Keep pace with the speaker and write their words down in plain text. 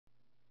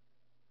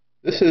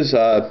This is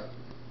a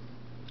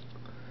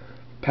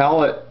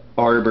pallet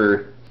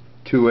arbor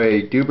to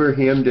a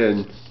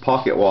Hampden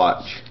pocket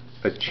watch,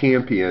 a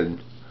champion.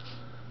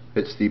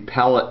 It's the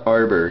pallet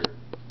arbor.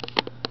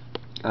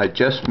 I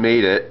just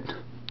made it,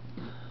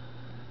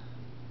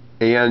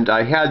 and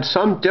I had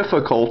some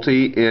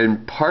difficulty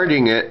in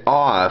parting it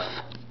off.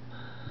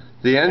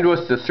 The end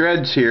with the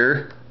threads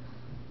here,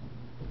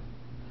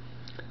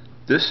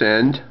 this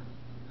end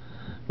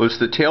was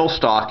the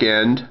tailstock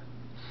end.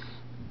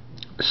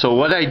 So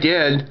what I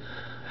did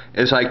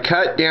is I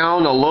cut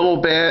down a little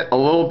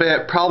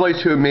bit, probably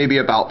to maybe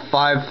about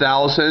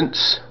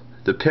 5/1000ths.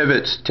 The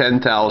pivot's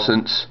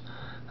 10/1000ths.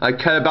 I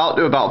cut about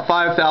to about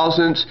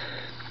 5/1000ths,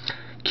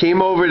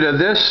 came over to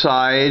this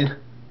side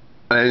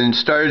and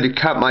started to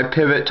cut my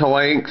pivot to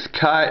length,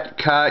 cut,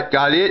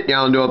 got it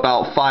down to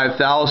about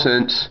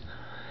 5/1000ths,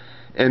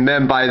 and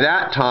then by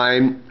that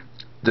time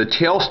the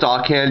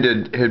tailstock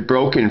end had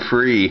broken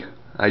free.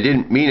 I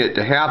didn't mean it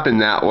to happen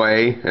that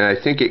way, and I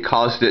think it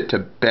caused it to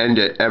bend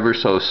it ever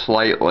so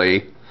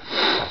slightly.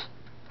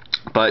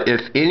 But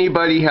if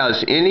anybody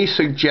has any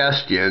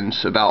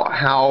suggestions about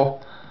how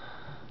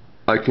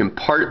I can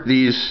part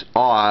these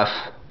off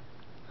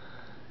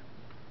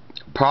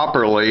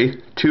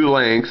properly to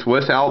length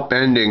without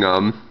bending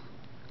them,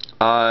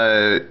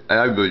 I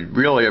would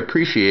really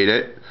appreciate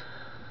it.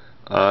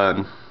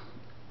 Other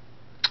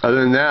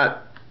than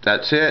that,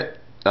 that's it.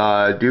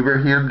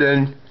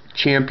 Hampden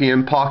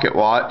Champion pocket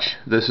watch.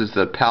 This is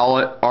the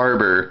pallet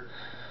arbor.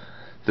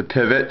 The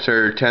pivots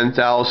are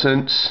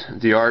 10/1000ths,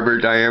 the arbor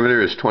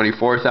diameter is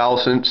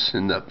 24/1000ths,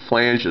 and the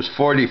flange is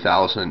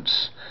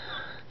 40/1000ths.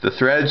 The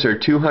threads are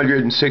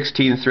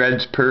 216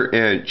 threads per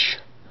inch.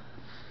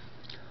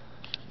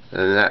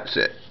 And that's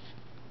it.